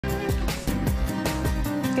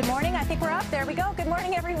Good morning. I think we're up. There we go. Good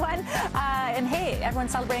morning, everyone. And hey, everyone's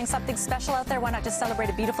celebrating something special out there. Why not just celebrate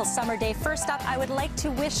a beautiful summer day? First up, I would like to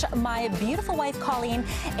wish my beautiful wife, Colleen,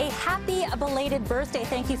 a happy belated birthday.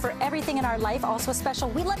 Thank you for everything in our life. Also a special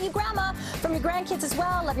we love you, Grandma, from your grandkids as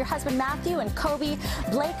well. Love your husband, Matthew, and Kobe,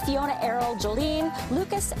 Blake, Fiona, Errol, Jolene,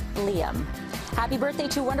 Lucas, Liam. Happy birthday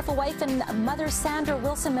to wonderful wife and mother Sandra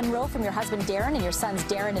Wilson Monroe from your husband Darren and your sons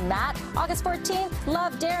Darren and Matt. August 14th,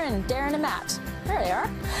 love Darren and Matt. There they are.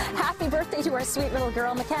 Happy birthday to our sweet little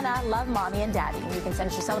girl McKenna. Love mommy and daddy. You can send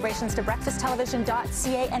us your celebrations to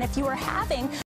breakfasttelevision.ca, and if you are having